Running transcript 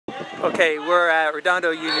Okay, we're at Redondo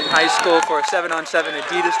Union High School for a 7-on-7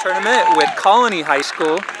 Adidas tournament with Colony High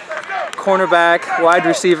School. Cornerback, wide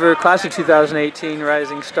receiver, class of 2018,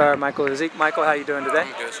 rising star Michael Ezeike. Michael, how you doing today?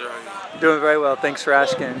 I'm good, sir. How are you? Doing very well, thanks for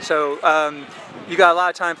asking. So, you got a lot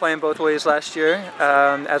of time playing both ways last year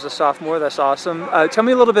as a sophomore. That's awesome. Tell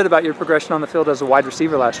me a little bit about your progression on the field as a wide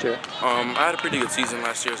receiver last year. I had a pretty good season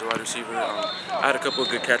last year as a wide receiver. I had a couple of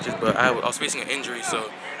good catches, but I was facing an injury, so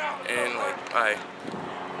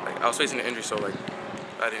I was facing an injury, so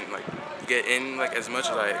I didn't get in as much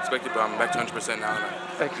as I expected. But I'm back to 100% now,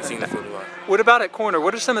 and I'm seeing the field a lot. What about at corner?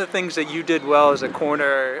 What are some of the things that you did well as a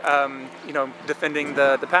corner? Defending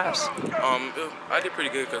the pass. I did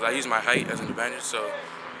pretty good because I used my height as an advantage. So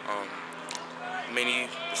many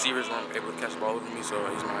receivers weren't able to catch the ball over me, so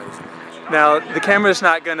I used my height as an advantage. Now, the camera's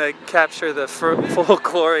not going to capture the full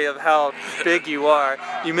glory of how big you are.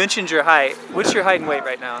 You mentioned your height. What's your height and weight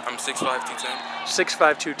right now? I'm 6'5", 210. 6'5",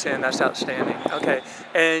 210. That's outstanding. Okay.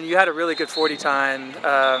 And you had a really good 40 time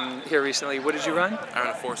here recently. What did you run? I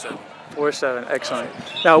ran a 4.7. 4.7. Excellent.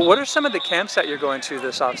 Now, what are some of the camps that you're going to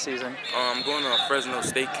this off season? I'm going to a Fresno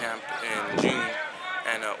State camp in June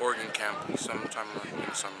and an Oregon camp sometime in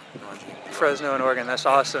the summer around June. Fresno and Oregon. That's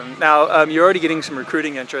awesome. Now, you're already getting some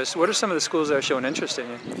recruiting interest. What are some of the schools that are showing interest in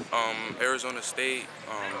you? Arizona State,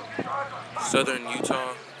 Southern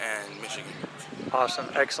Utah, and Michigan. Awesome.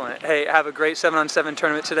 Excellent. Hey, have a great 7-on-7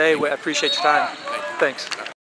 tournament today. We appreciate your time. Thank you. Thanks.